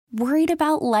Worried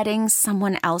about letting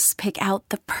someone else pick out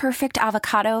the perfect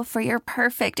avocado for your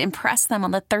perfect impress them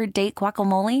on the third date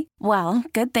guacamole? Well,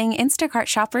 good thing Instacart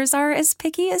shoppers are as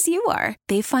picky as you are.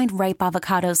 They find ripe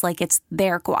avocados like it's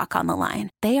their guac on the line.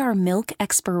 They are milk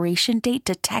expiration date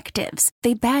detectives.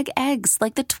 They bag eggs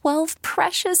like the 12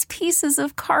 precious pieces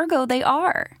of cargo they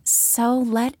are. So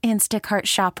let Instacart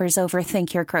shoppers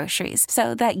overthink your groceries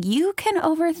so that you can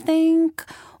overthink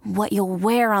what you'll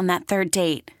wear on that third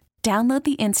date. Download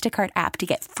the Instacart app to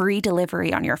get free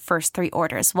delivery on your first 3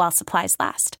 orders while supplies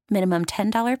last. Minimum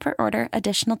 $10 per order.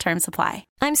 Additional terms apply.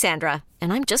 I'm Sandra,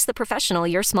 and I'm just the professional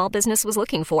your small business was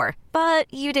looking for.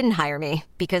 But you didn't hire me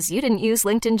because you didn't use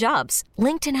LinkedIn Jobs.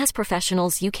 LinkedIn has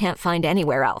professionals you can't find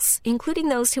anywhere else, including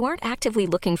those who aren't actively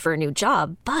looking for a new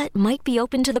job, but might be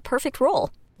open to the perfect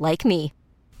role, like me.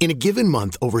 In a given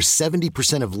month, over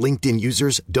 70% of LinkedIn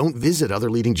users don't visit other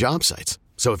leading job sites.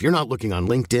 So if you're not looking on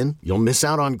LinkedIn, you'll miss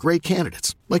out on great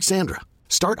candidates like Sandra.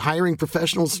 Start hiring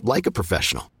professionals like a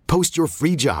professional. Post your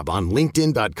free job on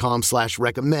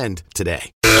linkedin.com/recommend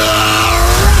today.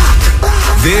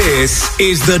 This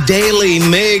is the Daily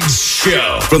Migs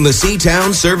Show from the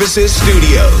C-Town Services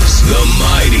Studios. The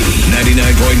mighty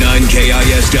 99.9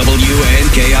 KISW and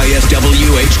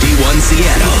KISW HD1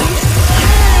 Seattle.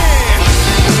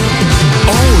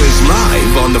 Always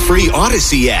live on the free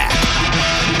Odyssey app.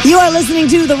 You are listening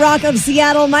to The Rock of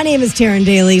Seattle. My name is Taryn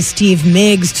Daly. Steve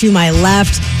Miggs to my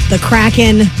left. The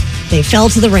Kraken, they fell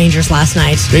to the Rangers last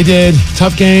night. They did.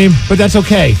 Tough game, but that's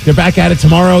okay. They're back at it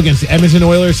tomorrow against the Edmonton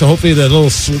Oilers, so hopefully the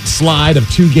little slide of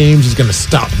 2 games is going to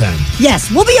stop them. Yes,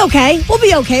 we'll be okay. We'll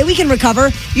be okay. We can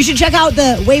recover. You should check out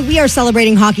the way we are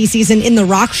celebrating hockey season in the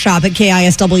Rock Shop at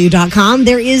KISW.com.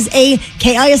 There is a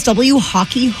KISW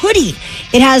hockey hoodie.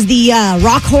 It has the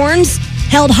rock horns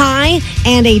held high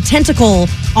and a tentacle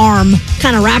arm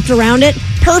kind of wrapped around it.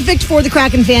 Perfect for the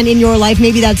Kraken fan in your life.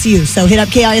 Maybe that's you. So hit up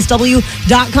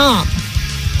KISW.com.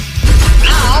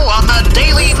 Now on the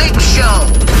Daily Mix Show.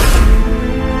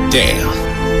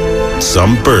 Damn.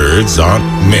 Some birds aren't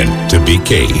meant to be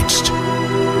caged.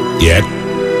 Yet,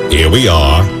 here we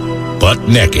are, butt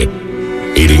naked,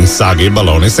 eating soggy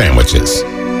bologna sandwiches.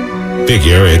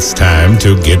 Figure it's time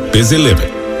to get busy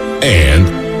living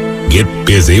and get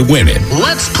busy winning.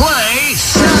 Let's play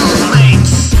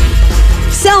Cellmates.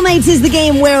 Cellmates is the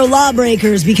game where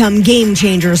lawbreakers become game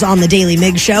changers on the Daily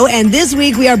Mig Show. And this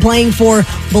week we are playing for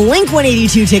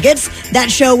Blink-182 tickets.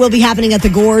 That show will be happening at the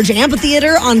Gorge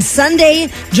Amphitheater on Sunday,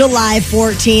 July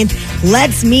 14th.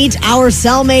 Let's meet our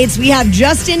cellmates. We have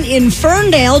Justin in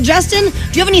Ferndale. Justin,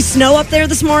 do you have any snow up there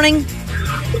this morning?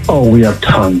 Oh, we have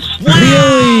tons.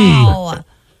 Wow.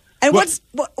 And what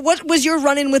was your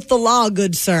run-in with the law,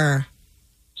 good sir?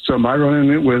 So my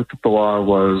run-in with the law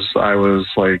was I was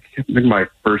like, I think my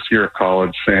first year of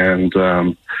college, and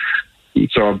so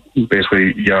I'm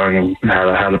basically young, had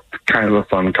a kind of a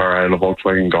fun car. I had a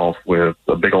Volkswagen Golf with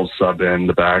a big old sub in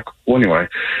the back. Well, anyway,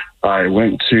 I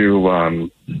went to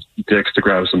Dick's to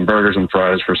grab some burgers and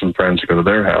fries for some friends to go to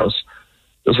their house.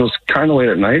 This was kind of late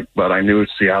at night, but I knew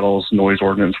Seattle's noise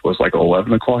ordinance was like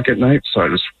 11 o'clock at night, so I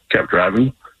just kept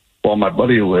driving. Well, my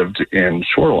buddy lived in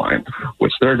Shoreline,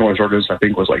 which their noise ordinance, I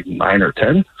think, was like 9 or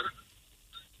 10.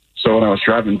 So when I was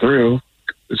driving through,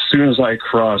 as soon as I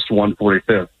crossed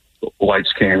 145th, the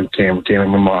lights came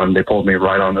on. They pulled me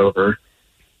right on over.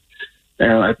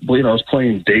 And I believe I was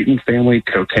playing Dayton Family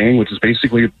Cocaine, which is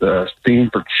basically the theme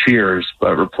for Cheers,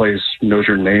 but replace Knows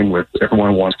Your Name with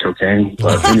Everyone Wants Cocaine.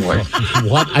 But anyway.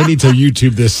 What? I need to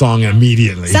YouTube this song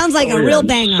immediately. Sounds like a real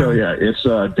banger. So yeah, it's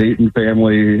Dayton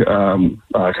Family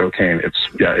Cocaine.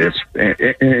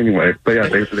 Anyway. But yeah,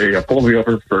 they pulled me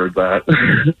over for that.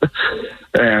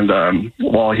 And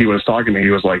while he was talking to me,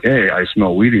 he was like, "Hey, I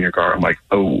smell weed in your car." I'm like,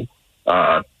 "Oh,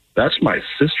 that's my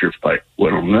sister's pipe."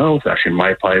 Well, no, it's actually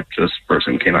my pipe. Just first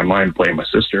thing came to my mind, playing my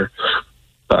sister.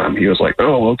 He was like,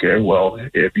 "Oh, okay. Well,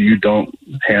 if you don't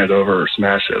hand it over or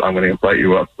smash it, I'm going to invite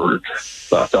you up for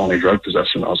felony drug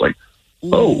possession." I was like,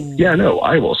 "Oh, yeah, no,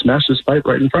 I will smash this pipe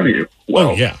right in front of you."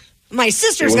 Well, oh, yeah. My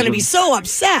sister's going to be so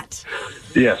upset.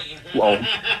 Yes. Well,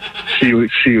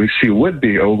 she would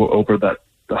be over that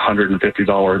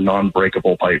 $150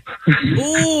 non-breakable pipe.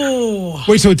 Ooh.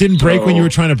 Wait, so it didn't break when you were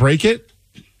trying to break it?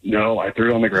 No, I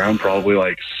threw it on the ground probably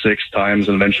like 6 times,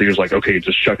 and eventually he was like, "Okay,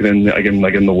 just chuck it in again,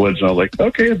 like in the woods." And I was like,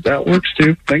 "Okay, that works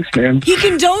too. Thanks, man." He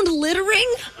condoned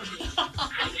littering?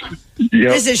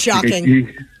 Yep. This is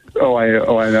shocking.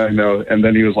 I know. And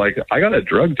then he was like, "I got a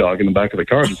drug dog in the back of the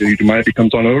car. Do you mind if he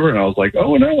comes on over?" And I was like,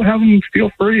 "Oh no, have him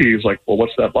feel free." He was like, "Well,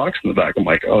 what's that box in the back?" I'm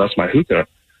like, "Oh, that's my hookah."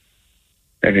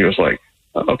 And he was like,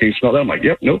 okay, you smell that? I'm like,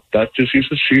 yep, nope, that just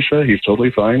uses shisha. He's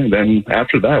totally fine. And then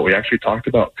after that, we actually talked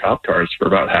about cop cars for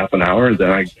about half an hour. And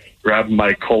then I grabbed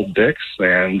my cold dicks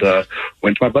and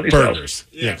went to my buddy's burgers. house.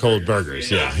 Yeah, cold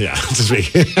burgers. Yeah.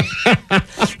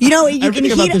 You know, you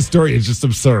Everything can about this story is just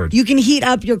absurd. You can heat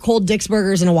up your cold Dick's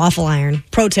burgers in a waffle iron.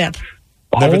 Pro tip.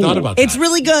 Never thought about that. It's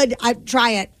really good.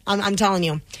 Try it. I'm telling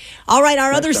you. All right,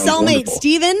 our other cellmate, wonderful.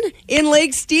 Steven in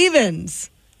Lake Stevens.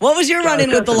 What was your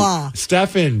run-in with the law?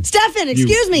 Stefan,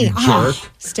 excuse me. Jerk.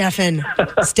 Stefan.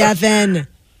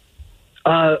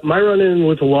 My run-in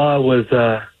with the law was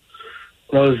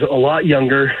when I was a lot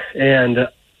younger, and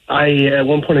I, at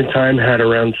one point in time, had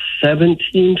around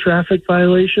 17 traffic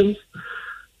violations.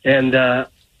 And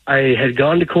I had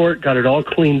gone to court, got it all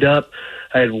cleaned up.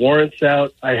 I had warrants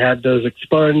out. I had those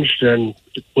expunged and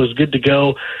was good to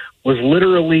go. Was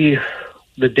literally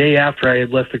the day after I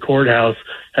had left the courthouse,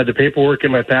 had the paperwork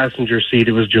in my passenger seat.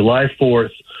 It was July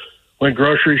 4th. Went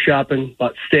grocery shopping,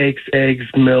 bought steaks, eggs,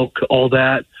 milk, all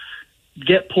that.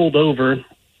 Get pulled over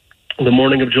the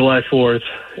morning of July 4th,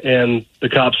 and the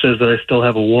cop says that I still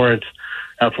have a warrant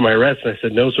out for my arrest. And I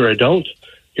said, no, sir, I don't.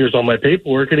 Here's all my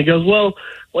paperwork. And he goes, well,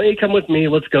 why don't you come with me?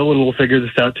 Let's go and we'll figure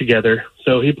this out together.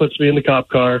 So he puts me in the cop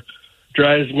car,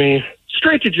 drives me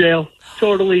straight to jail.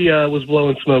 Totally was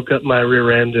blowing smoke up my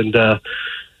rear end and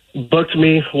booked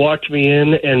me, walked me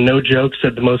in, and no joke,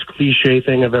 said the most cliche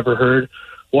thing I've ever heard.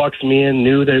 Walks me in,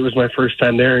 knew that it was my first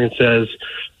time there, and says,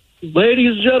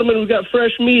 ladies and gentlemen, we've got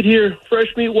fresh meat here,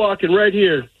 fresh meat walking right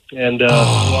here. And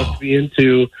walked me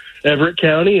into Everett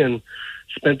County and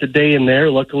spent the day in there.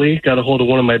 Luckily, got a hold of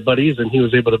one of my buddies, and he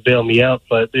was able to bail me out,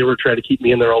 but they were trying to keep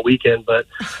me in there all weekend, but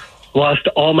lost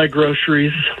all my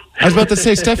groceries. I was about to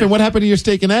say, Stefan, what happened to your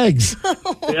steak and eggs?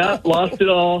 Yeah, lost it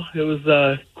all. It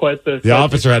was quite the... The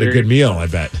officer had a good meal, I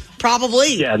bet.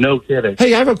 Probably. Yeah, no kidding.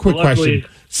 Hey, I have a quick Luckily-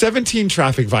 question. 17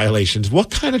 traffic violations. What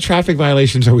kind of traffic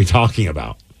violations are we talking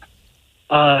about?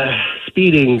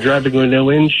 Speeding, driving with no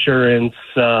insurance,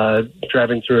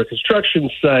 driving through a construction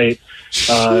site,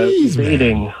 Jeez,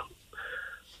 speeding. man.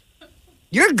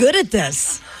 You're good at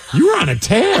this. You were on a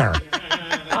tear.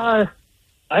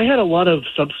 I had a lot of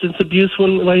substance abuse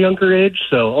when at my younger age,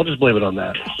 so I'll just blame it on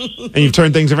that. And you've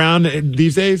turned things around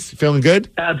these days? Feeling good?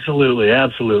 Absolutely.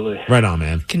 Right on,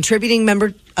 man. Contributing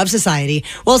member of society.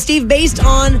 Well, Steve, based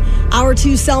on our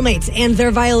two cellmates and their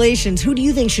violations, who do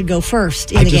you think should go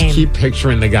first in the game? I just keep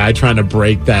picturing the guy trying to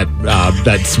break that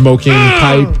smoking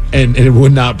pipe, and it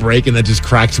would not break, and that just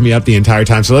cracks me up the entire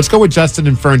time. So let's go with Justin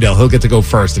in Ferndale. He'll get to go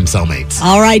first in cellmates.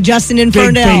 All right, Justin in Big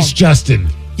Ferndale. face Justin.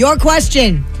 Your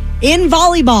question. In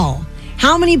volleyball,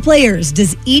 how many players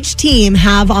does each team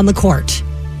have on the court?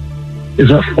 Is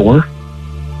that 4?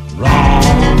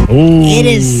 Ooh. It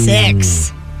is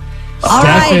 6. All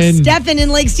right, Stefan in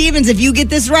Lake Stevens, if you get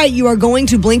this right, you are going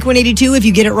to Blink 182. If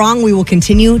you get it wrong, we will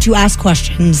continue to ask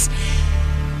questions.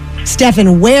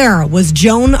 Stefan, where was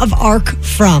Joan of Arc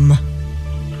from?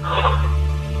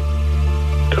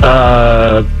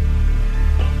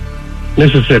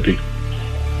 Mississippi.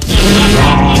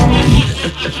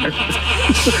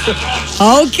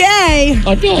 Okay.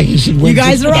 I feel like you should win. You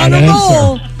guys are on a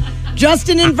roll.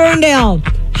 Justin in Ferndale,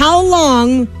 how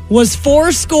long was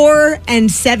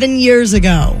 7 years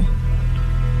ago?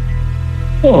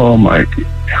 Oh, my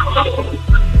God.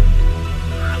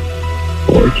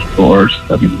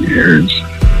 7 years.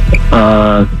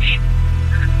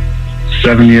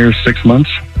 7 years, 6 months.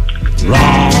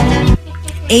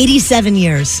 87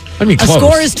 years. I mean, a close.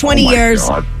 score is 20 my years.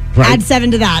 God. Right. Add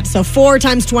 7 to that. So 4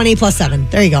 times 20 plus 7.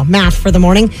 There you go. Math for the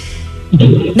morning.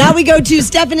 Now we go to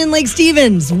Stefan in Lake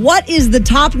Stevens. What is the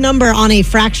top number on a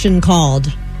fraction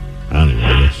called? I don't even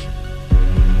know this.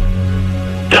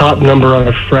 Top number on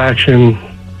a fraction.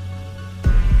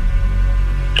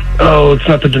 Oh, it's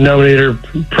not the denominator.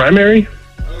 Primary?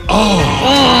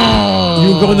 Oh.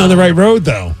 You were going down the right road,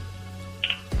 though.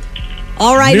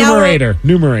 All right, Numerator.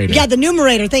 Yeah, the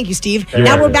numerator. Thank you, Steve. Yeah.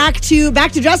 Now we're back to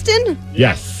Justin.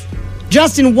 Yes.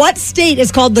 Justin, what state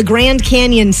is called the Grand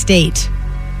Canyon State?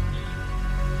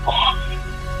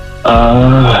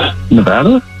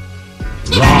 Nevada?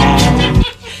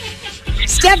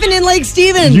 Stefan in Lake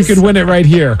Stevens. You can win it right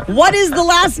here. What is the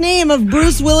last name of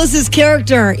Bruce Willis's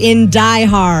character in Die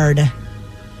Hard?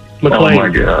 McLean. Oh, my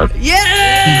God.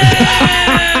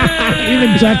 Yeah!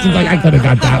 Even Justin's like, I could have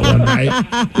got that one right.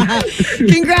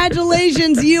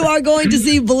 Congratulations. You are going to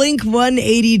see Blink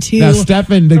 182. Now,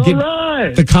 Stefan, All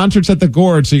right. the concert's at the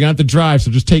Gorge, so you're going to have to drive,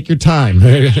 so just take your time.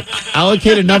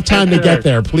 Allocate enough time to get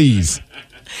there, please.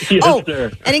 Yes,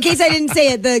 sir. And in case I didn't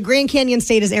say it, the Grand Canyon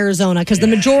State is Arizona because the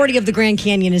majority of the Grand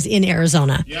Canyon is in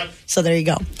Arizona. Yep. So there you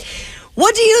go.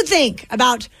 What do you think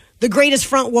about the greatest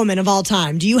front woman of all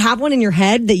time. Do you have one in your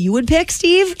head that you would pick,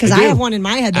 Steve? Because I have one in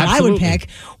my head that I would pick.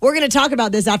 We're going to talk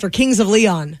about this after Kings of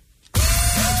Leon.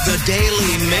 The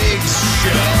Daily Mix Show.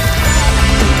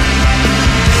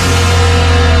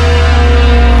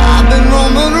 I've been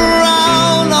roaming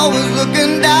around, always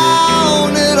looking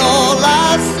down at all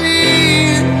I see.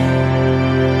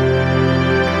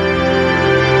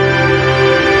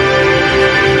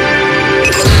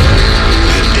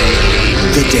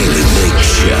 The Daily Mix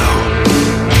Show.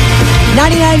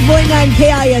 99.9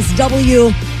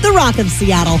 KISW, the Rock of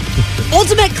Seattle.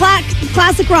 Ultimate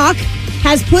Classic Rock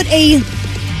has put a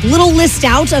little list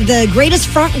out of the greatest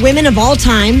front women of all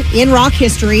time in rock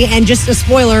history. And just a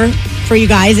spoiler for you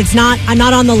guys, I'm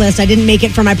not on the list. I didn't make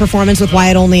it for my performance with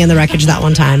Wyatt Only in the wreckage that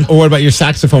one time. Or what about your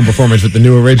saxophone performance with the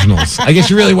New Originals? I guess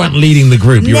you really weren't leading the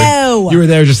group. You were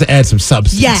there just to add some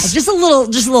substance. Yeah, just a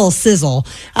little sizzle.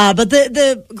 But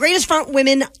the greatest front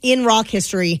women in rock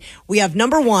history, we have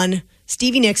number 1,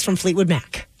 Stevie Nicks from Fleetwood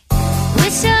Mac.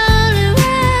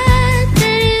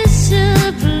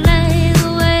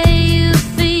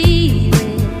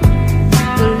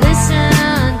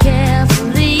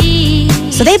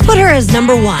 So they put her as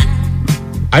number 1.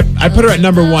 I put her at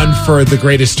number 1 for the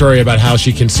greatest story about how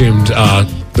she consumed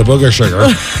the booger sugar.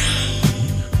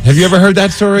 Have you ever heard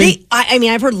that story?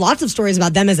 I've heard lots of stories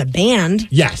about them as a band.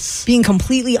 Yes. Being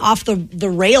completely off the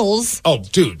rails. Oh,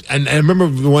 dude. And I remember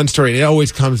the one story, it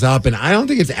always comes up, and I don't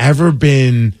think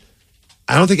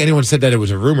anyone said that it was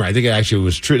a rumor. I think it actually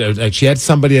was true. That she had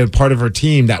somebody, a part of her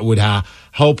team, that would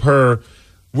help her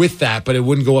with that, but it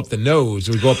wouldn't go up the nose.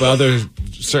 It would go up other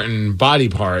certain body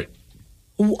part.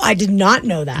 I did not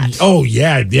know that. Oh,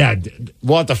 yeah.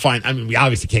 We'll have to find. I mean, we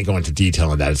obviously can't go into detail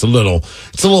on that. It's a little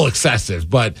excessive,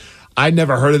 but I'd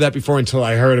never heard of that before until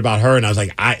I heard about her. And I was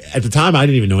like, at the time, I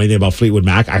didn't even know anything about Fleetwood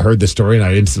Mac. I heard the story and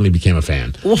I instantly became a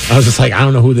fan. Oof. I was just like, I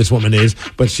don't know who this woman is,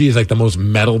 but she is like the most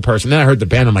metal person. Then I heard the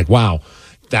band. I'm like, wow.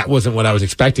 That wasn't what I was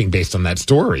expecting based on that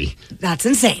story. That's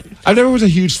insane. I never was a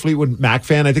huge Fleetwood Mac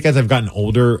fan. I think as I've gotten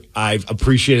older, I've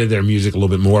appreciated their music a little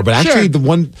bit more. But actually,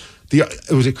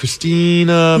 was it Christine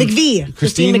McVie?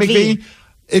 Christine McVie?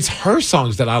 It's her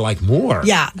songs that I like more.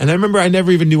 Yeah. And I remember I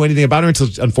never even knew anything about her until,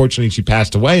 unfortunately, she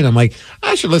passed away. And I'm like,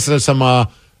 I should listen to some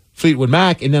Fleetwood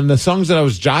Mac. And then the songs that I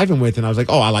was jiving with, and I was like,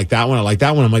 oh, I like that one. I like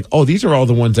that one. I'm like, oh, these are all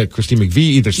the ones that Christine McVie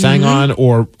either sang on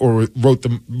or wrote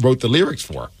the lyrics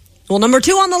for. Well, number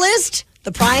 2 on the list,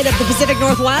 the Pride of the Pacific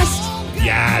Northwest.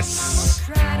 Yes.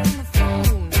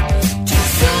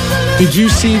 Did you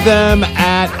see them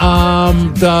at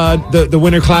the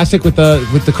Winter Classic with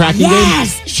the Kraken game?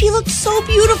 Yes, she looked so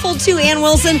beautiful too. Ann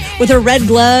Wilson with her red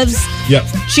gloves. Yep,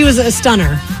 she was a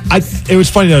stunner. It was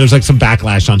funny though. There's like some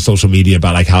backlash on social media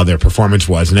about like how their performance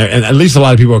was, and at least a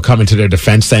lot of people are coming to their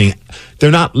defense saying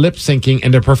they're not lip syncing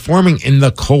and they're performing in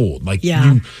the cold. Like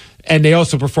and they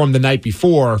also performed the night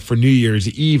before for New Year's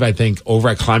Eve, I think, over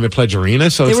at Climate Pledge Arena.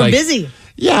 So they it's were like busy.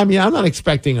 Yeah, I mean, I'm not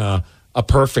expecting a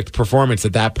perfect performance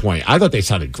at that point. I thought they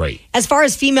sounded great. As far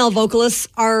as female vocalists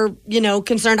are,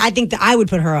 concerned, I think that I would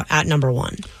put her at number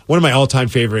 1. One of my all-time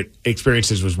favorite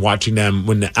experiences was watching them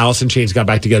when the Alice in Chains got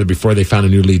back together before they found a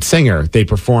new lead singer. They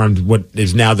performed what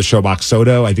is now the Showbox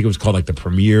Soto. I think it was called like the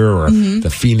Premiere or the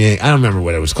Phoenix. I don't remember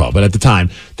what it was called, but at the time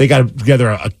they got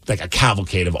together a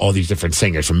cavalcade of all these different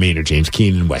singers from Maynard James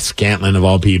Keenan, Wes Scantlin of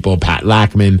all people, Pat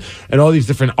Lackman, and all these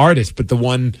different artists. But the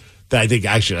one that I think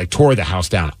actually tore the house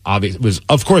down obviously was,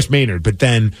 of course, Maynard, but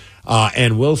then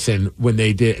Ann Wilson, when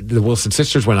they did, the Wilson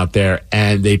sisters went up there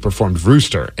and they performed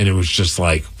Rooster, and it was just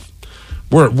like,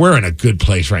 we're in a good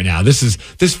place right now.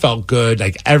 This felt good.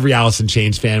 Like every Alice in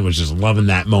Chains fan was just loving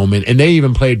that moment, and they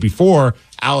even played before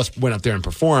Alice went up there and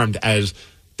performed, as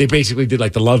they basically did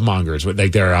like the Love Mongers with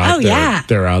like their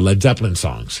Led Zeppelin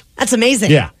songs. That's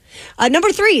amazing. Yeah.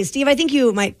 Number 3, Steve, I think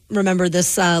you might remember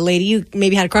this lady. You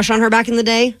maybe had a crush on her back in the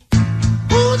day.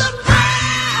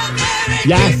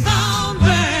 Yes.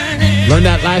 Learned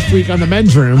that last week on the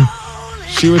men's room.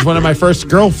 She was one of my first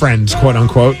girlfriends, quote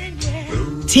unquote.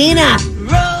 Tina.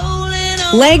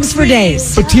 Legs for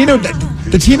days. But Tina,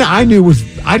 the Tina I knew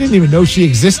I didn't even know she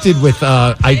existed with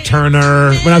Ike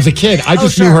Turner when I was a kid. I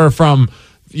just knew her from,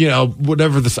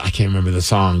 whatever I can't remember the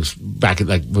songs back at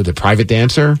with the Private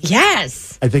Dancer.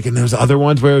 Yes. I think, and there was other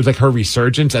ones where it was like her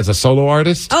resurgence as a solo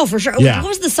artist. Oh, for sure. Yeah. What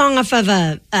was the song off of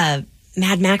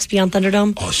Mad Max Beyond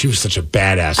Thunderdome? Oh, she was such a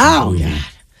badass in that movie.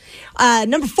 God.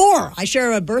 Number 4, I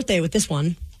share a birthday with this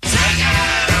one.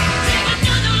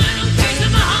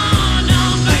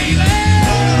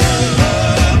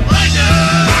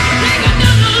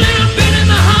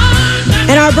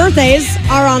 And our our birthdays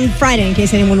are on Friday, in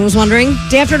case anyone was wondering.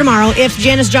 Day after tomorrow. If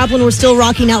Janis Joplin were still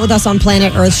rocking out with us on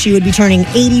planet Earth, she would be turning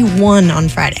 81 on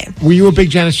Friday. Were you a big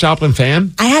Janis Joplin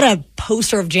fan? I had a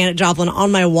poster of Janet Joplin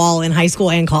on my wall in high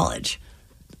school and college.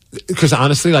 Because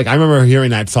honestly, like I remember hearing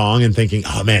that song and thinking,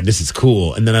 "Oh man, this is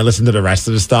cool." And then I listened to the rest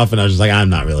of the stuff, and I was just like, "I'm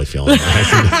not really feeling the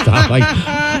rest of the stuff."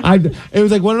 Like, it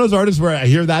was like one of those artists where I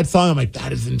hear that song, I'm like,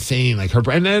 "That is insane!" Like her,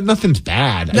 and nothing's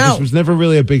bad. No. I just was never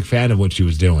really a big fan of what she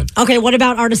was doing. Okay, what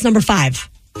about artist number 5?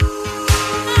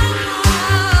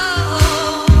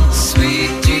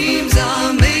 Sweet dreams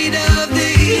are made of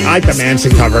these. I like the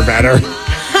Manson cover better.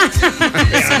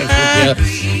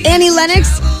 Annie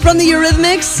Lennox from the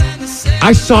Eurythmics.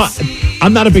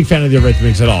 I'm not a big fan of the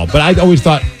Eurythmics at all, but I always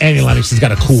thought Annie Lennox has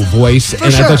got a cool voice,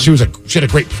 and sure. I thought she had a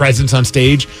great presence on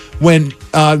stage. When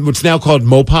what's now called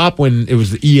Mopop, when it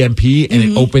was the EMP and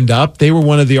it opened up, they were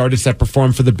one of the artists that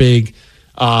performed for the big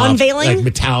unveiling.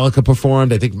 Like Metallica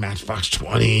performed, I think Matchbox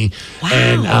 20, Wow.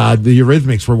 and the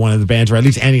Eurythmics were one of the bands, or at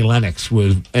least Annie Lennox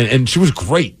was, and she was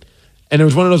great. And it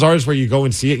was one of those artists where you go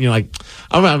and see it and you're like,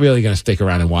 I'm not really going to stick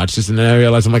around and watch this. And then I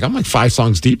realized I'm like 5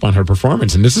 songs deep on her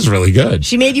performance, and this is really good.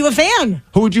 She made you a fan.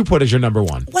 Who would you put as your number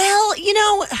 1? Well,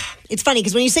 it's funny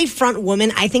because when you say front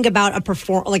woman, I think about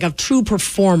a true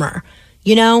performer,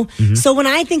 So when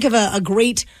I think of a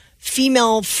great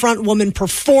female front woman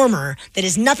performer that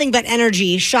is nothing but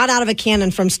energy shot out of a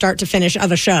cannon from start to finish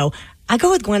of a show, I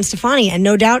go with Gwen Stefani, and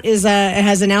no doubt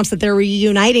has announced that they're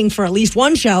reuniting for at least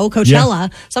one show, Coachella.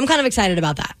 Yeah. So I'm kind of excited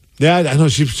about that. Yeah, I know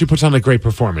she puts on a great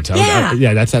performance.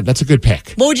 Yeah, that's a good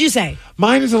pick. What would you say?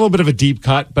 Mine is a little bit of a deep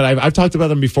cut, but I've talked about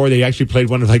them before. They actually played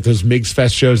one of like those Migs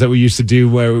Fest shows that we used to do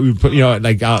where we put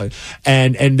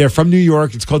and they're from New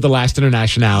York. It's called the Last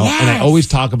International, yes. And I always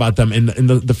talk about them. And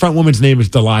the front woman's name is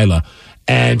Delilah.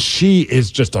 And she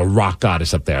is just a rock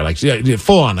goddess up there, like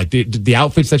full on, like the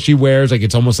outfits that she wears, like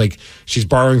it's almost like she's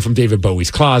borrowing from David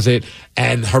Bowie's closet.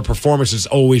 And her performance is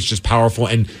always just powerful,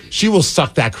 and she will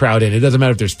suck that crowd in. It doesn't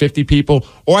matter if there's 50 people,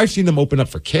 or I've seen them open up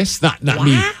for Kiss. Not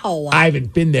me. I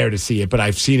haven't been there to see it, but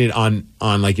I've seen it on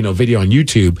video on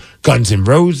YouTube. Guns N'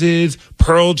 Roses,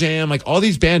 Pearl Jam, like all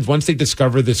these bands. Once they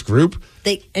discover this group,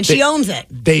 she owns it.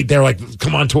 They're like,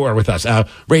 come on tour with us.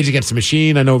 Rage Against the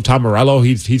Machine. I know Tom Morello.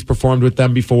 He's performed with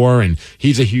them before, and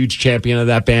he's a huge champion of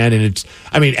that band. And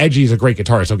Edgy's a great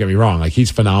guitarist. Don't get me wrong. Like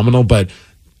he's phenomenal, but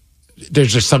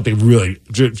there's just something really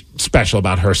special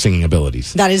about her singing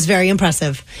abilities. That is very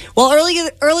impressive. Well,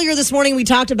 earlier this morning, we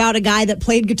talked about a guy that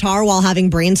played guitar while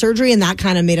having brain surgery, and that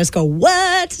kind of made us go,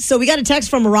 what? So we got a text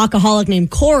from a rockaholic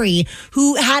named Corey,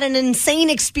 who had an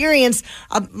insane experience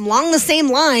along the same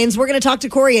lines. We're going to talk to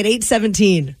Corey at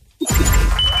 8:17.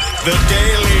 The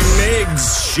Daily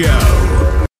Migs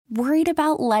Show. Worried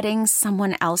about letting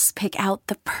someone else pick out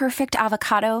the perfect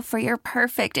avocado for your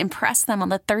perfect impress them on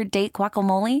the third date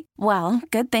guacamole? Well,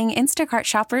 good thing Instacart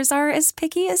shoppers are as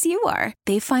picky as you are.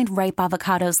 They find ripe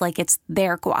avocados like it's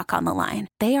their guac on the line.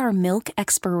 They are milk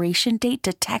expiration date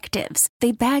detectives.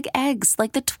 They bag eggs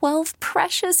like the 12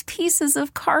 precious pieces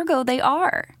of cargo they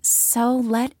are. So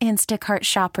let Instacart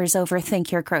shoppers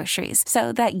overthink your groceries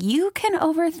so that you can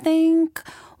overthink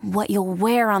what you'll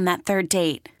wear on that third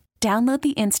date. Download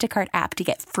the Instacart app to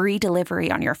get free delivery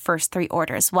on your first 3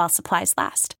 orders while supplies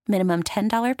last. Minimum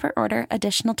 $10 per order.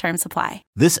 Additional terms apply.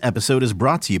 This episode is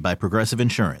brought to you by Progressive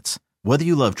Insurance. Whether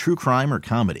you love true crime or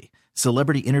comedy,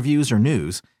 celebrity interviews or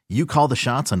news, you call the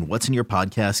shots on what's in your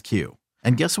podcast queue.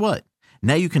 And guess what?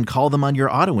 Now you can call them on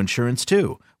your auto insurance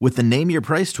too with the Name Your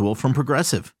Price tool from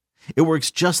Progressive. It works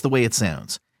just the way it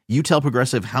sounds. You tell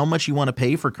Progressive how much you want to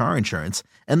pay for car insurance,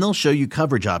 and they'll show you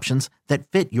coverage options that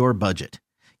fit your budget.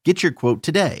 Get your quote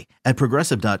today at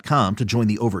Progressive.com to join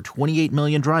the over 28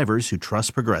 million drivers who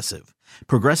trust Progressive.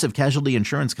 Progressive Casualty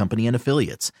Insurance Company and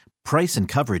Affiliates. Price and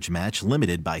coverage match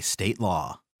limited by state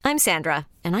law. I'm Sandra,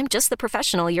 and I'm just the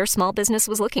professional your small business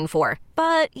was looking for.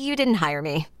 But you didn't hire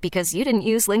me because you didn't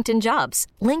use LinkedIn Jobs.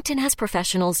 LinkedIn has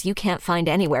professionals you can't find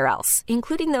anywhere else,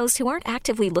 including those who aren't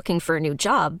actively looking for a new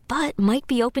job, but might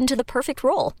be open to the perfect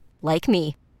role, like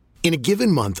me. In a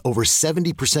given month, over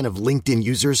 70% of LinkedIn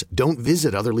users don't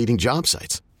visit other leading job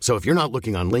sites. So if you're not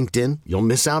looking on LinkedIn, you'll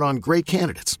miss out on great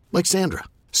candidates like Sandra.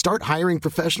 Start hiring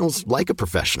professionals like a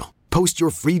professional. Post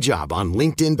your free job on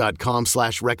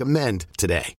linkedin.com/recommend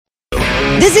today.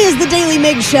 This is the Daily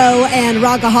Migs Show, and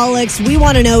Rockaholics, we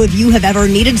want to know if you have ever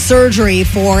needed surgery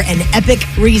for an epic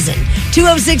reason.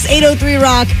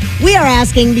 206-803-ROCK. We are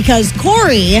asking because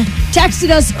Corey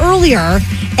texted us earlier,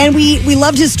 and we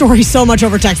loved his story so much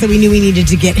over text that we knew we needed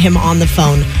to get him on the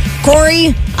phone.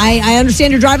 Corey, I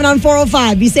understand you're driving on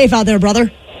 405. Be safe out there,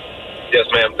 brother. Yes,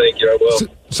 ma'am. Thank you. I will.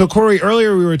 So, Corey,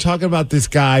 earlier we were talking about this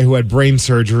guy who had brain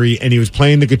surgery, and he was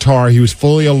playing the guitar. He was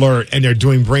fully alert, and they're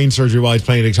doing brain surgery while he's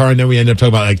playing the guitar. And then we ended up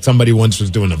talking about, like, somebody once was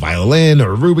doing a violin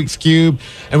or a Rubik's Cube.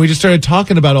 And we just started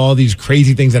talking about all these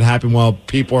crazy things that happen while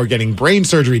people are getting brain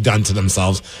surgery done to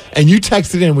themselves. And you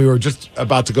texted in. We were just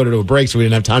about to go to a break, so we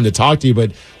didn't have time to talk to you.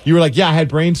 But you were like, yeah, I had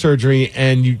brain surgery.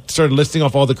 And you started listing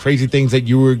off all the crazy things that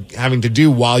you were having to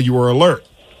do while you were alert.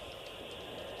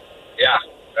 Yeah,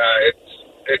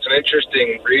 it's an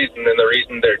interesting reason, and the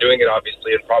reason they're doing it,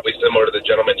 obviously, and probably similar to the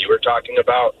gentleman you were talking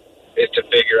about, is to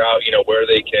figure out, where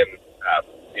they can,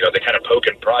 they kind of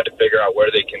poke and prod to figure out where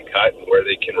they can cut and where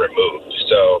they can remove.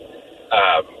 So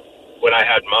when I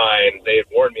had mine, they had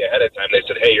warned me ahead of time. They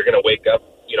said, hey, you're going to wake up,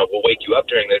 we'll wake you up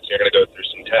during this, and you're going to go through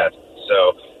some tests.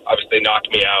 So obviously they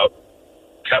knocked me out,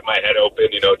 cut my head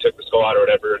open, took the skull out or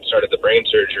whatever, and started the brain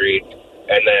surgery.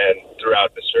 And then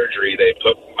throughout the surgery, they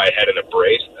put my head in a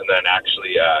brace and then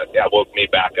actually woke me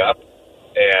back up.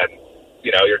 And,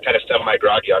 you're kind of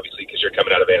semi-groggy, obviously, because you're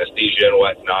coming out of anesthesia and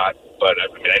whatnot. But,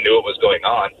 I knew what was going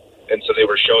on. And so they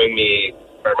were showing me,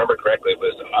 if I remember correctly, it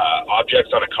was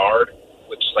objects on a card,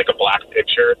 which is like a black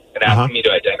picture, and asking me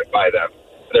to identify them.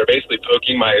 And they're basically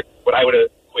poking what I would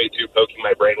equate to poking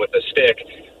my brain with a stick,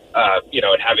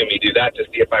 and having me do that to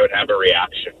see if I would have a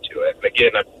reaction to it. And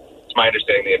again, it's my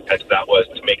understanding the intent of that was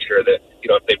to make sure that,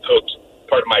 if they poked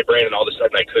part of my brain and all of a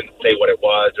sudden I couldn't say what it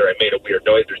was or I made a weird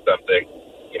noise or something,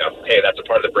 hey, that's a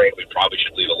part of the brain we probably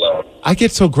should leave alone. I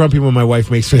get so grumpy when my wife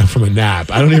makes me up from a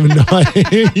nap. I don't even know.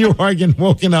 You are getting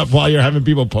woken up while you're having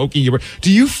people poking your brain.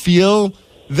 Do you feel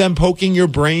them poking your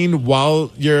brain while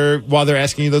they're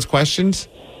asking you those questions?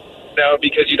 No,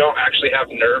 because you don't actually have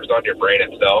nerves on your brain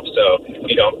itself, so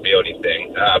you don't feel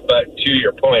anything. But to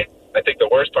your point, I think the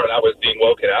worst part of that was being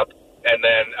woken up and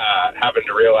then having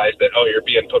to realize that, you're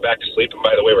being put back to sleep, and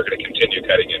by the way, we're going to continue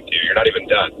cutting into you. You're not even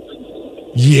done.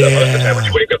 Yeah. So most of the time when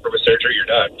you wake up from a surgery, you're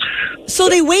done. So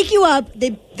they wake you up,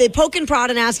 they poke and prod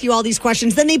and ask you all these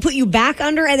questions, then they put you back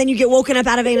under, and then you get woken up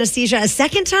out of anesthesia a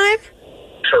second time?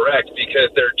 Correct, because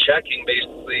they're checking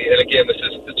basically, and again, this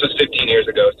was 15 years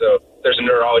ago, so there's a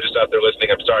neurologist out there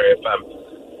listening. I'm sorry if I'm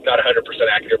not 100%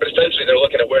 accurate, but essentially they're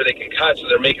looking at where they can cut, so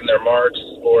they're making their marks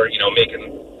or, making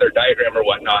their diagram or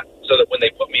whatnot, so that when they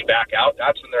put me back out,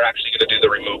 that's when they're actually going to do the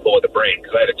removal of the brain,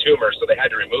 because I had a tumor, so they had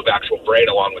to remove actual brain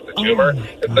along with the tumor,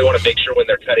 and so they want to make sure when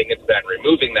they're cutting into that and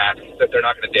removing that they're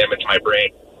not going to damage my brain,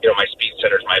 my speech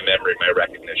centers, my memory, my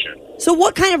recognition. So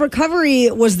what kind of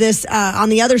recovery was this on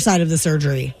the other side of the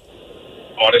surgery?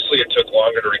 Honestly, it took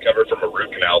longer to recover from a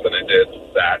root canal than it did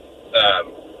that.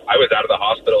 I was out of the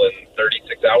hospital in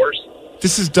 36 hours.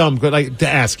 This is dumb, but to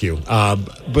ask you.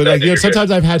 But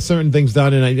sometimes I've had certain things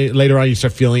done, and later on you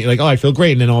start feeling like, I feel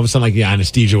great, and then all of a sudden, like the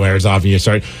anesthesia wears off, and you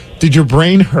start. Did your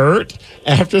brain hurt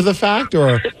after the fact,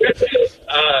 or?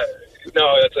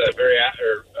 No, that's a very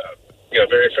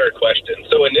very fair question.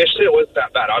 So initially, it wasn't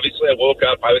that bad. Obviously, I woke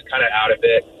up, I was kind of out of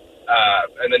it,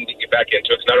 and then you get back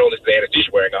into it. Because not only is the anesthesia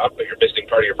wearing off, but you're missing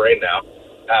part of your brain now.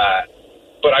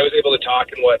 But I was able to talk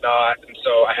and whatnot, and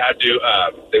so I had to,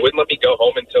 they wouldn't let me go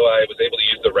home until I was able to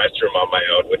use the restroom on my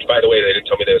own, which, by the way, they didn't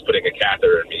tell me they was putting a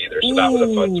catheter in me either, so that was a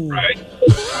fun surprise.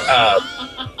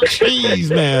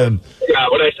 Jeez, man.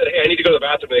 When I said, hey, I need to go to the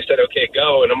bathroom, they said, okay,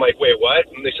 go, and I'm like, wait, what?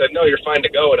 And they said, no, you're fine to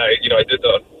go, and I did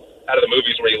the, out of the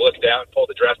movies where you look down, pull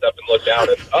the dress up and look down,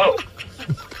 and,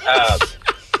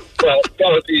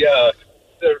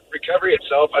 the recovery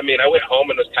itself, I went home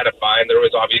and was kind of fine. There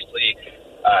was obviously...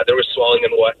 there was swelling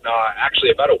and whatnot. Actually,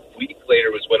 about a week later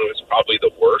was when it was probably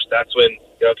the worst. That's when,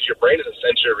 because your brain is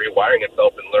essentially rewiring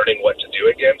itself and learning what to do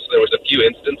again. So there was a few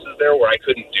instances there where I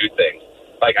couldn't do things.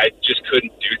 Like, I just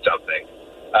couldn't do something.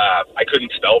 I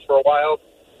couldn't spell for a while.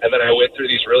 And then I went through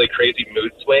these really crazy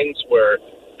mood swings where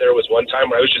there was one time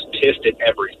where I was just pissed at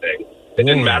everything. It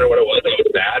didn't matter what it was. I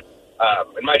was bad.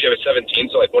 And mind you, I was 17,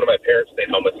 so like one of my parents stayed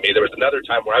home with me. There was another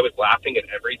time where I was laughing at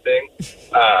everything,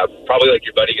 probably like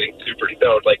your buddy getting super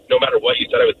stoned. Like no matter what you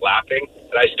said, I was laughing.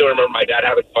 And I still remember my dad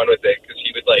having fun with it because he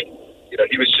would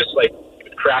he was just like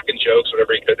cracking jokes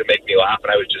whenever he could to make me laugh, and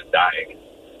I was just dying.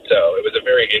 So it was a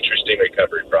very interesting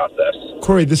recovery process.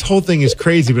 Corey, this whole thing is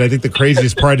crazy, but I think the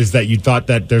craziest part is that you thought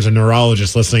that there's a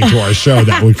neurologist listening to our show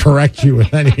that would correct you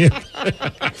with any of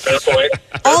it. Fair point.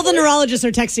 All the neurologists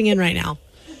are texting in right now.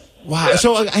 Wow. Yeah.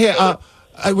 So,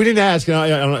 we didn't ask, and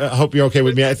I hope you're okay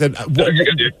with me. I said,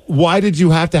 why did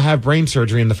you have to have brain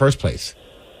surgery in the first place?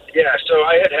 Yeah, so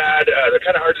I had, they're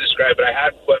kind of hard to describe, but I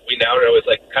had what we now know is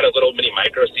like kind of little mini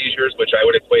micro seizures, which I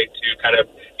would equate to kind of,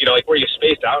 like where you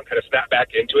spaced out and kind of snap back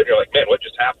into it. And you're like, man, what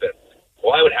just happened?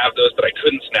 Well, I would have those, but I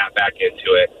couldn't snap back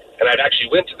into it. And I'd actually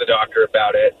went to the doctor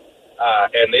about it.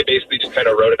 and they basically just kind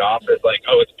of wrote it off as like,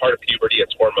 oh, it's part of puberty,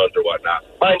 it's hormones or whatnot.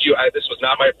 Mind you, this was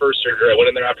not my first surgery. I went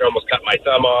in there after I almost cut my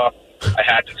thumb off. I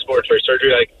had exploratory surgery.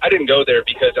 Like, I didn't go there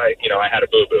because I had a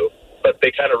boo-boo, but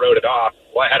they kind of wrote it off.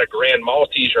 Well, I had a grand mal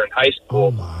seizure in high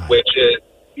school, which is,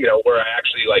 where I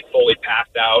actually like fully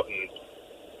passed out, and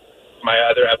my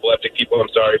other epileptic people,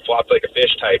 flopped like a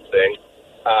fish type thing.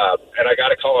 And I got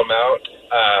to call him out.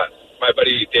 My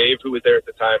buddy Dave, who was there at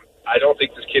the time, I don't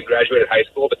think this kid graduated high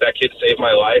school, but that kid saved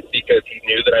my life because he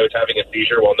knew that I was having a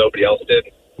seizure while nobody else did.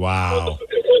 Wow.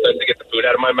 It was to get the food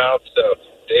out of my mouth. So,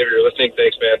 Dave, if you're listening,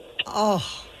 thanks, man. Oh,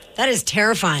 that is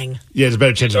terrifying. Yeah, there's a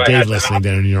better chance of Dave listening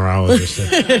than a neurologist.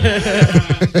 If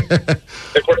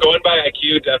we're going by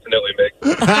IQ, definitely, Mick.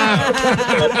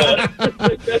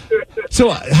 So,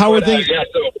 how are things?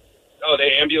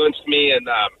 They ambulanced me, and,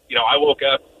 I woke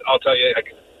up. I'll tell you, the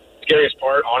scariest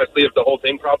part, honestly, of the whole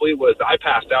thing probably was I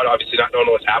passed out, obviously not knowing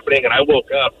what was happening, and I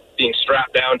woke up being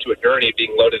strapped down to a gurney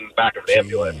being loaded in the back of an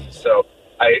ambulance. So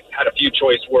I had a few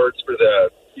choice words for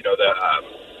the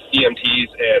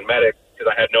EMTs and medics because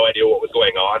I had no idea what was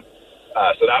going on.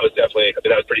 So that was definitely, that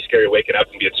was pretty scary waking up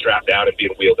and being strapped down and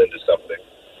being wheeled into something.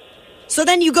 So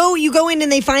then you go in and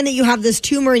they find that you have this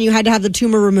tumor and you had to have the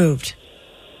tumor removed.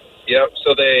 Yep.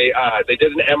 So they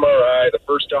did an MRI. The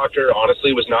first doctor,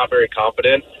 honestly, was not very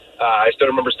confident. I still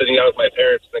remember sitting down with my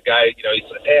parents, and the guy, he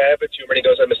said, "Hey, I have a tumor." And he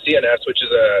goes, "I'm a CNS, which is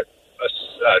a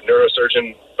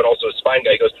neurosurgeon, but also a spine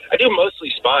guy." He goes, "I do mostly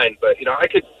spine, but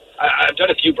I've done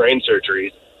a few brain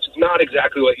surgeries. It's not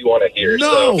exactly what you want to hear."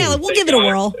 No. Yeah, we'll give it a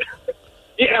whirl.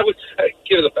 Yeah,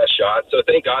 give it the best shot. So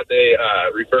thank God they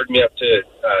referred me up to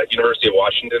University of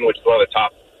Washington, which is one of the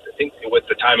top, I think at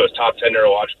the time it was top 10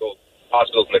 neurological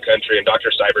hospitals in the country, and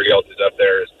Dr. Cybergeld is up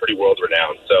there, is pretty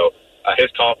world-renowned. So his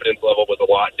confidence level was a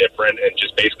lot different, and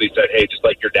just basically said, "Hey, just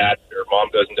like your dad or mom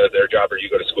goes and does their job, or you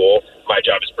go to school, my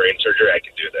job is brain surgery, I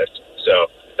can do this." So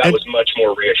that was much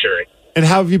more reassuring. And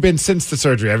how have you been since the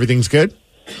surgery? Everything's good?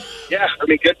 Yeah,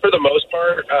 good for the most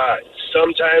part.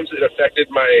 Sometimes it affected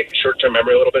my short-term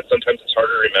memory a little bit. Sometimes it's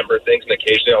harder to remember things, and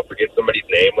occasionally I'll forget somebody's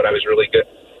name when I was really good.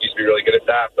 Used to be really good at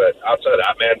that, but outside of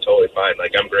that, man, totally fine.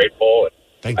 I'm grateful.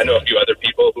 And I know a few other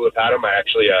people who have had them. I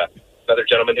actually, another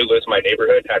gentleman who lives in my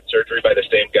neighborhood had surgery by the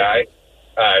same guy.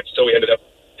 So we ended up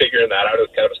figuring that out. It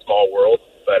was kind of a small world,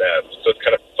 but so it's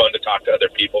kind of fun to talk to other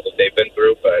people that they've been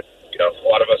through. But, a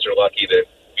lot of us are lucky that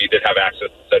we did have access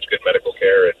to such good medical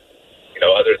care. And,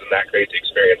 other than that crazy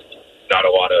experience, not a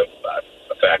lot of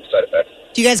side effects.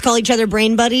 Do you guys call each other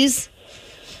brain buddies?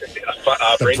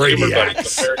 Brain tumor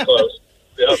buddies. Very close.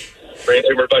 Yep. Brain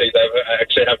tumor buddies. I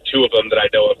actually have two of them that I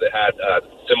know of that had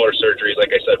similar surgeries. Like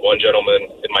I said, one gentleman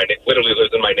literally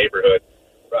lives in my neighborhood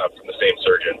from the same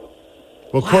surgeon.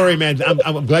 Well, Corey, man,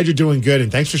 I'm glad you're doing good,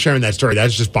 and thanks for sharing that story.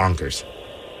 That's just bonkers.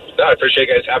 No, I appreciate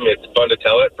you guys having me. It's fun to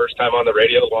tell it. First time on the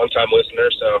radio, long-time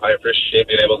listener, so I appreciate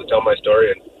being able to tell my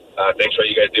story, and thanks for what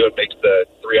you guys do. It makes the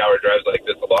 3-hour drives like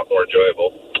this a lot more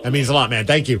enjoyable. That means a lot, man.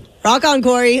 Thank you. Rock on,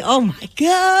 Corey. Oh, my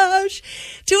gosh.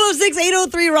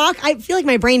 206-803-ROCK. I feel like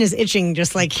my brain is itching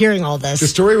just hearing all this. The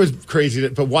story was crazy,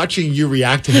 but watching you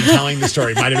react to him telling the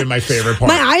story might have been my favorite part.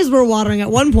 My eyes were watering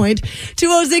at one point.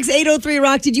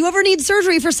 206-803-ROCK. Did you ever need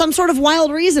surgery for some sort of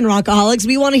wild reason, Rockaholics?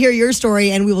 We want to hear your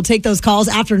story, and we will take those calls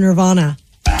after Nirvana.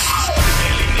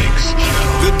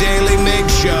 The Daily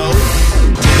Mix Show.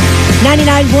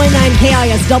 99.9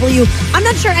 KISW. I'm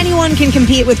not sure anyone can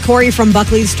compete with Corey from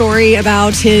Buckley's story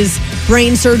about his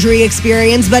brain surgery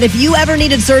experience, but if you ever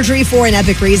needed surgery for an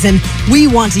epic reason, we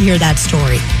want to hear that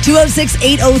story.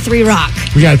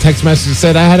 206-803-ROCK. We got a text message that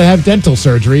said I had to have dental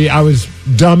surgery. I was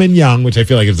dumb and young, which I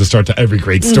feel like is the start to every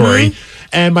great story. Mm-hmm.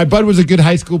 And my bud was a good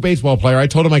high school baseball player. I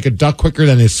told him I could duck quicker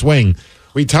than his swing.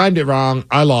 We timed it wrong.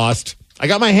 I lost. I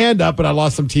got my hand up, but I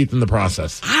lost some teeth in the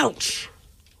process. Ouch.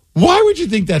 Why would you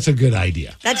think that's a good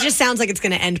idea? That just sounds like it's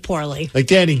going to end poorly.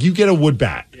 Danny, you get a wood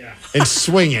bat and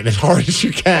swing it as hard as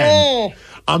you can. Oh.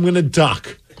 I'm going to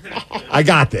duck. I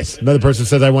got this. Another person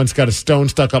says I once got a stone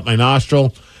stuck up my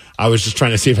nostril. I was just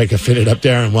trying to see if I could fit it up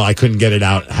there, and I couldn't get it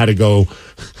out. Had to go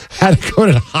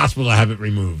to the hospital to have it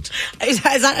removed. Is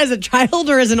that as a child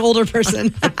or as an older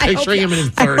person? I'm picturing him in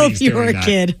his 30s. I hope you were a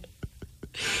kid.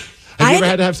 Have you ever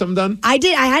had to have something done? I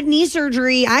did. I had knee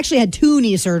surgery. I actually had 2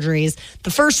 knee surgeries.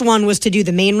 The first one was to do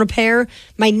the main repair.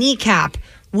 My kneecap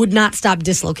would not stop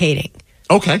dislocating.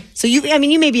 Okay. So you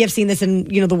maybe have seen this in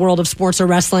the world of sports or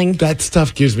wrestling. That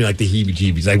stuff gives me the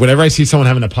heebie-jeebies. Whenever I see someone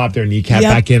having to pop their kneecap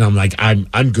back in, I'm like,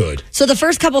 I'm good. So the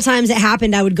first couple times it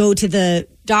happened, I would go to the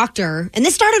doctor, and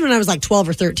this started when I was 12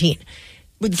 or 13.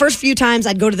 the first few times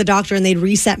I'd go to the doctor and they'd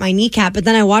reset my kneecap, but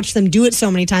then I watched them do it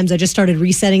so many times I just started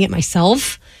resetting it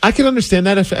myself. I can understand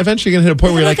that. If eventually you're going to hit a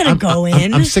point where you're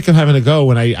like, I'm sick of having to go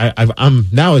when I'm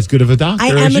now as good of a doctor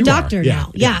as you are. I am a doctor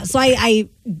now. Yeah. So I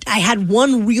had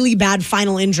one really bad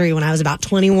final injury when I was about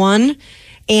 21.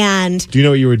 And do you know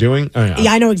what you were doing? Oh,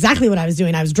 yeah, I know exactly what I was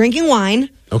doing. I was drinking wine.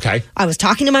 Okay. I was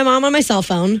talking to my mom on my cell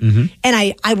phone,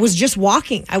 and I was just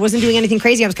walking. I wasn't doing anything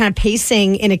crazy. I was kind of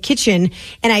pacing in a kitchen,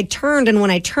 and I turned, and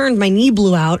when I turned, my knee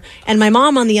blew out, and my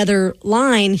mom on the other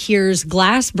line hears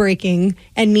glass breaking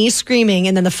and me screaming,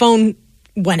 and then the phone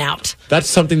went out. That's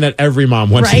something that every mom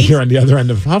wants to hear on the other end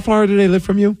of. How far do they live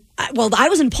from you? Well, I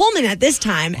was in Pullman at this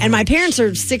time, and my parents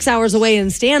are 6 hours away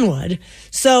in Stanwood.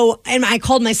 So, and I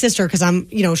called my sister because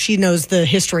she knows the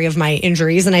history of my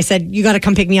injuries. And I said, you got to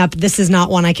come pick me up. This is not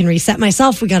one I can reset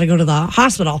myself. We got to go to the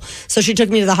hospital. So she took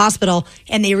me to the hospital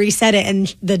and they reset it.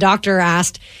 And the doctor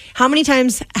asked, how many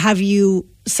times have you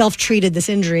self-treated this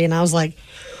injury? And I was like,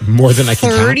 more than I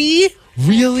can count. 30?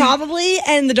 Really? Probably.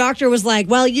 And the doctor was like,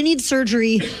 well, you need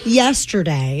surgery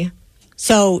yesterday.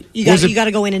 So you got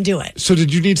to go in and do it. So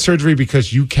did you need surgery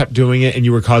because you kept doing it and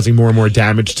you were causing more and more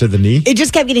damage to the knee? It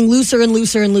just kept getting looser and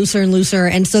looser and looser and looser.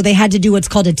 And so they had to do what's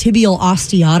called a tibial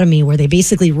osteotomy, where they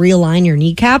basically realign your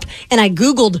kneecap. And I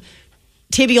Googled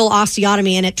tibial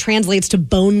osteotomy and it translates to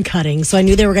bone cutting. So I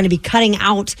knew they were going to be cutting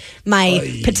out my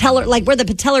patellar, like where the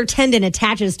patellar tendon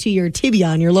attaches to your tibia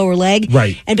on your lower leg.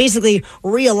 Right. And basically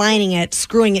realigning it,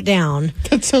 screwing it down.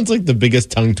 That sounds like the biggest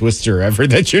tongue twister ever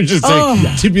that you're just saying.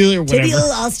 Tibial or whatever.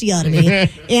 Tibial osteotomy.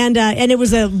 and it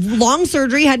was a long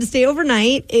surgery, had to stay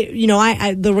overnight.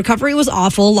 The recovery was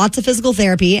awful, lots of physical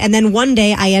therapy. And then one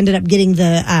day I ended up getting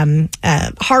the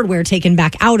hardware taken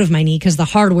back out of my knee because the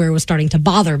hardware was starting to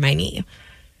bother my knee.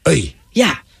 Ay.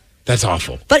 Yeah. That's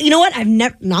awful. But you know what? I've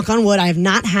never, knock on wood, I have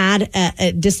not had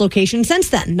a dislocation since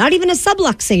then. Not even a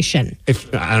subluxation.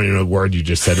 I don't even know the word you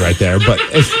just said right there, but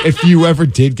if you ever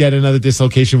did get another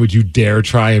dislocation, would you dare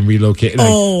try and relocate? I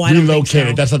don't think so.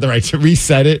 It. That's not the right to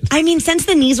reset it. I mean, since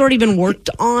the knee's already been worked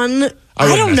on,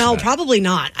 I don't know. Probably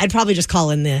not. I'd probably just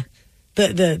call in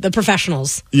the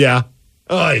professionals. Yeah.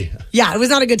 Ay. Yeah, it was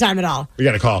not a good time at all. We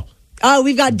got a call.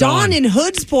 We've got Dawn in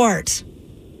Hoodsport.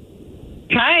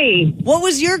 Hi. What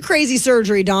was your crazy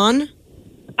surgery, Dawn?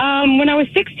 When I was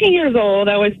 16 years old,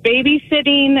 I was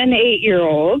babysitting an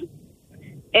 8-year-old,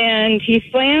 and he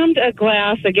slammed a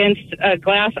glass against a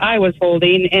glass I was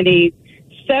holding, and he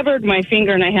severed my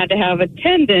finger, and I had to have a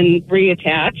tendon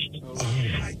reattached.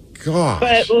 Oh, my gosh.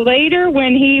 But later,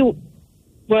 when he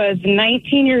was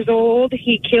 19 years old,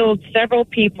 he killed several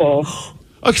people.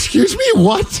 Excuse me?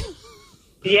 What?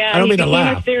 Yeah, I don't mean to became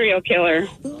laugh. a serial killer.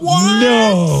 What?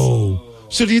 No.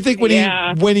 So do you think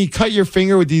when he cut your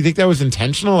finger, do you think that was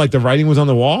intentional? Like the writing was on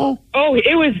the wall? Oh,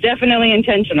 it was definitely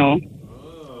intentional.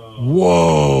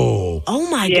 Whoa. Oh,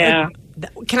 my God.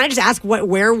 Can I just ask,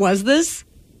 where was this?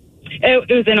 It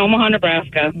was in Omaha,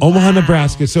 Nebraska. Omaha,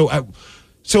 Nebraska. So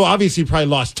obviously you probably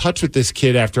lost touch with this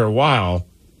kid after a while,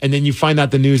 and then you find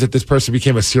out the news that this person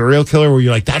became a serial killer where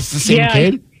you're like, that's the same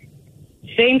kid?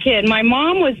 Same kid. My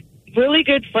mom was really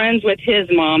good friends with his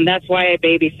mom. That's why I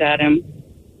babysat him.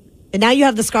 And now you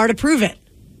have the scar to prove it.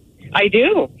 I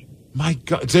do. My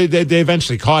God. So they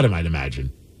eventually caught him, I'd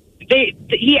imagine.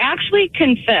 He actually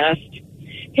confessed.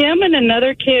 Him and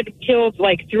another kid killed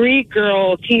like 3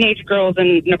 teenage girls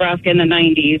in Nebraska in the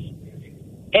 90s.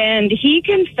 And he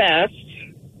confessed.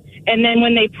 And then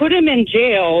when they put him in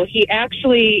jail, he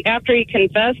actually, after he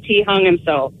confessed, he hung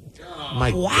himself.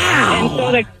 My wow. And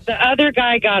so the other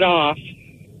guy got off.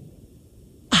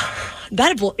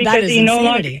 That is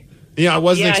insanity. Yeah, I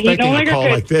wasn't expecting a call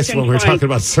like this when we were talking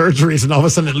about surgeries, and all of a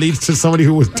sudden it leads to somebody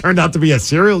who turned out to be a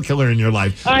serial killer in your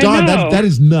life. Dawn, that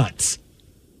is nuts.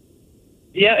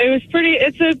 Yeah,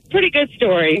 it's a pretty good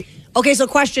story. Okay, so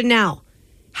question now.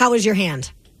 How is your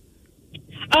hand?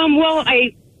 Well,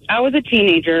 I was a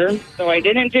teenager, so I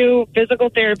didn't do physical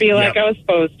therapy like I was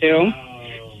supposed to.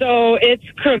 So it's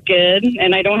crooked,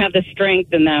 and I don't have the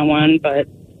strength in that one, but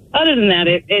other than that,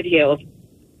 it healed.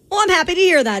 Well, I'm happy to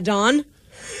hear that, Dawn.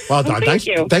 Well, Dawn,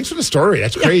 thanks for the story.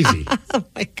 That's crazy. Oh,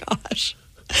 my gosh.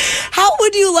 How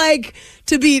would you like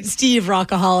to beat Steve,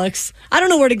 Rockaholics? I don't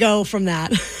know where to go from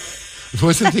that. I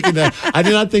wasn't thinking that. I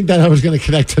did not think that I was going to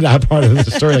connect to that part of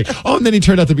the story. Like, and then he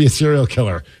turned out to be a serial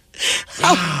killer.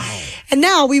 Wow. And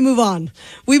now we move on.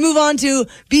 We move on to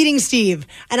beating Steve.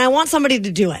 And I want somebody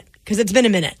to do it because it's been a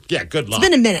minute. Yeah, good luck. It's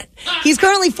been a minute. He's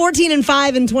currently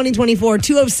 14-5 in 2024.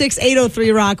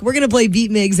 206-803-ROCK. We're going to play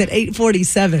Beat Migs at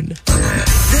 8:47.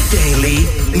 The Daily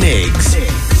Migs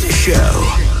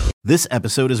Show. This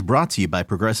episode is brought to you by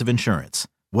Progressive Insurance.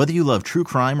 Whether you love true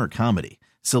crime or comedy,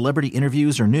 celebrity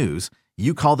interviews, or news,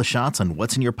 you call the shots on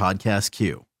what's in your podcast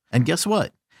queue. And guess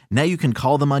what? Now you can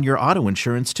call them on your auto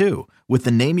insurance too with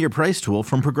the Name Your Price tool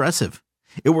from Progressive.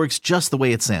 It works just the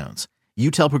way it sounds. You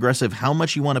tell Progressive how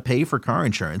much you want to pay for car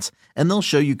insurance, and they'll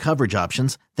show you coverage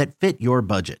options that fit your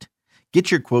budget. Get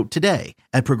your quote today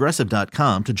at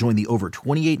Progressive.com to join the over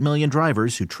 28 million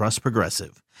drivers who trust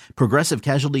Progressive. Progressive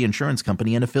Casualty Insurance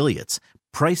Company and Affiliates.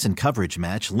 Price and coverage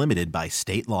match limited by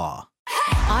state law.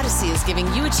 Odyssey is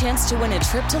giving you a chance to win a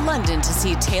trip to London to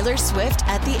see Taylor Swift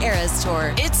at the Eras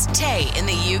Tour. It's Tay in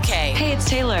the UK. Hey, it's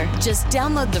Taylor. Just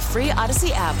download the free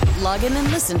Odyssey app, log in and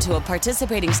listen to a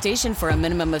participating station for a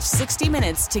minimum of 60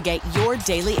 minutes to get your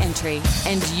daily entry.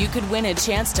 And you could win a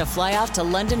chance to fly off to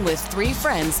London with 3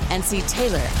 friends and see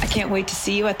Taylor. I can't wait to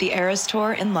see you at the Eras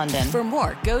Tour in London. For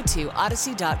more, go to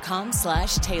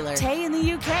odyssey.com/Taylor. Tay in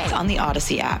the UK. It's on the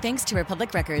Odyssey app. Thanks to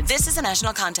Republic Records. This is a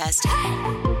national contest.